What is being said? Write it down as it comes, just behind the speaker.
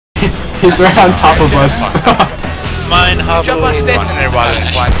He's right on top of us. Mine have a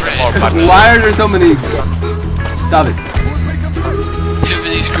Why are there so many? Stop it.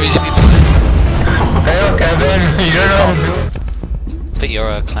 these crazy people. Hey, Kevin, you don't know how to do it. But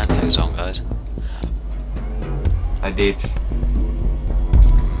your clan tag's on, guys. I did.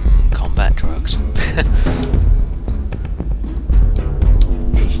 Combat drugs.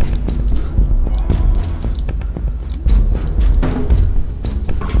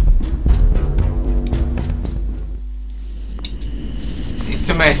 It's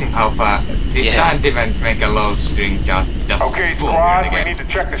amazing how far this can't even make a load screen just okay, squad, we need to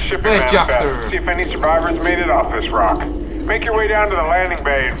check the shipping manifest, see if any survivors made it off this rock. Make your way down to the landing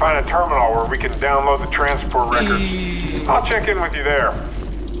bay and find a terminal where we can download the transport records. I'll check in with you there.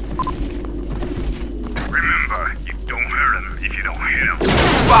 Remember, you don't hurt him if you don't hit him.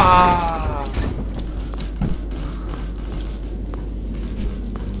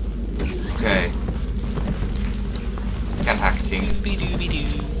 Okay. Can hack things.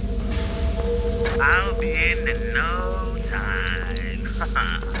 I'll be in no time.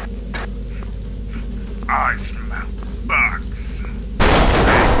 I smell bugs. I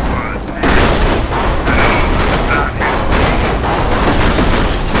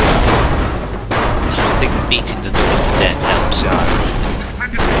don't think beating the door to death helps. Yeah.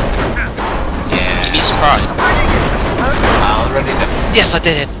 You need to cry. I already did. Yes, I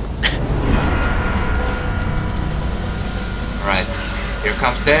did it. Alright. Here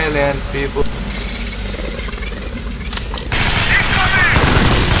comes the alien people.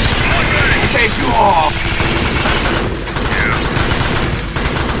 Take you off!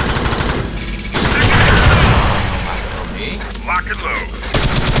 Lock and load.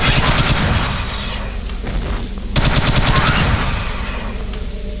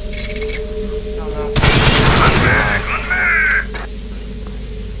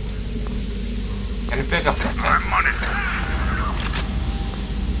 Can you pick up that sound? I'm on it.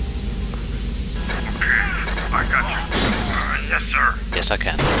 Okay, I got you. Yes, sir. Yes, I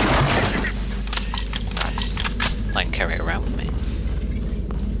can. Nice. I can carry it around with me.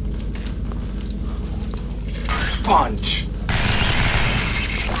 Punch!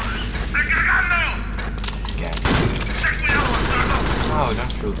 Get. No,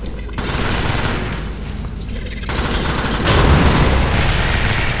 don't shoot me.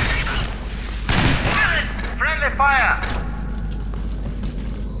 Friendly fire!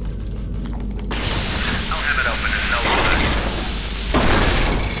 I'll have it open in no time.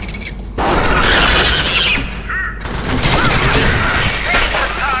 Hit the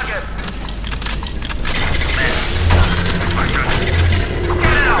target!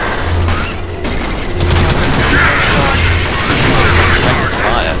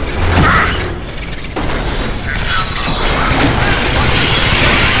 Fire.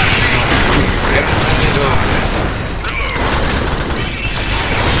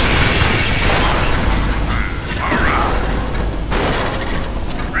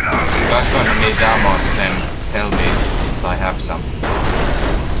 You guys gonna need ammo, then tell me, since I have some.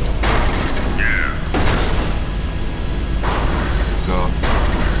 Let's go.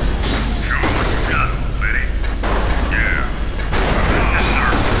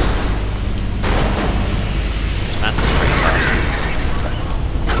 This man's pretty fast.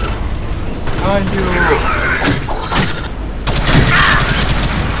 Behind you!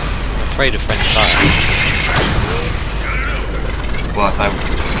 I'm afraid of friendly fire. But I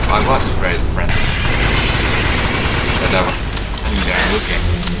was afraid of friend. But I was looking.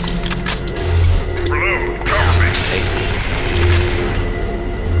 It's tasty.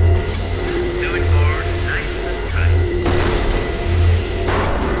 Doing more nice and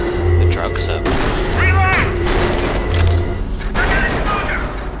The drugs up.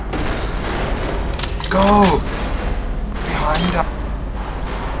 Let's go! Behind us!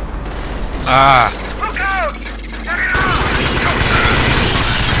 Ah! Look out!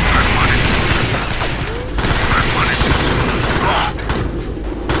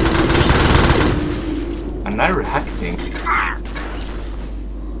 Another hack thing.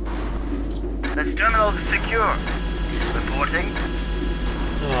 The terminal is secure. Reporting.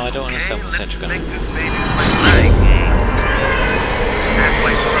 Oh, I don't want to assemble the central gun. Make this baby like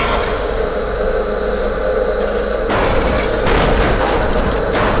halfway through.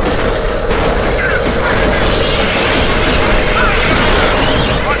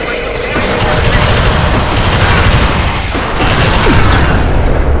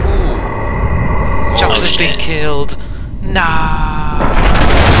 Jukes has been killed. Nah.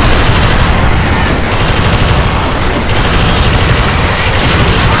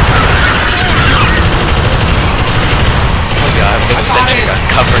 Oh yeah, I've got a sentry gun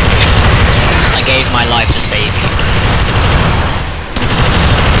covering me. survive to save you.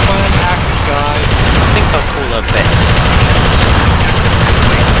 Fun act, guys. I think I'll call her Betsy.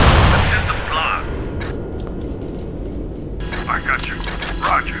 I got you.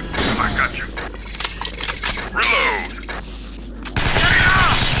 Roger. I got you. Reload.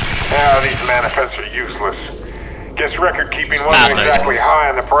 Now these manifests are useless. Guess record keeping wasn't exactly high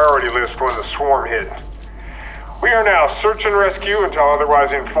on the priority list when the swarm hit. We are now search and rescue until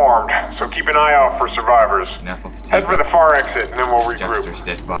otherwise informed, so keep an eye out for survivors. Enough of Head for the far exit and then we'll regroup. Jukesster's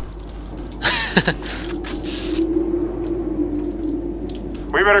dead body.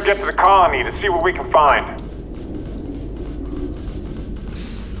 We better get to the colony to see what we can find.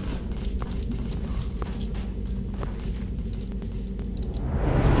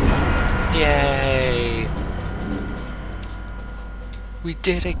 Yay! We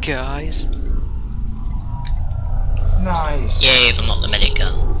did it, guys. Nice. Yay, but not the medic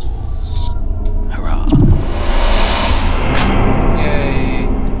gun. Hurrah! Yay.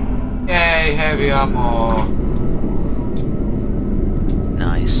 Yay, heavy ammo.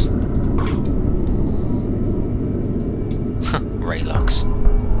 Nice. Ralox.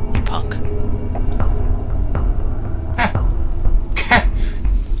 You punk.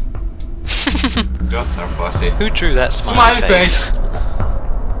 Dots are fussy. Who drew that smiley face?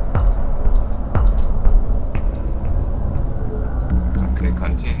 Okay,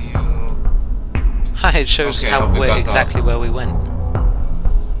 continue. It shows Okay, how hope we got exactly where we went.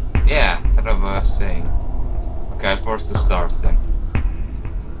 Yeah, that I was saying. Okay, forced to start then.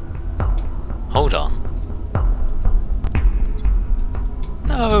 Hold on.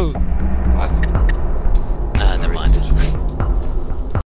 No!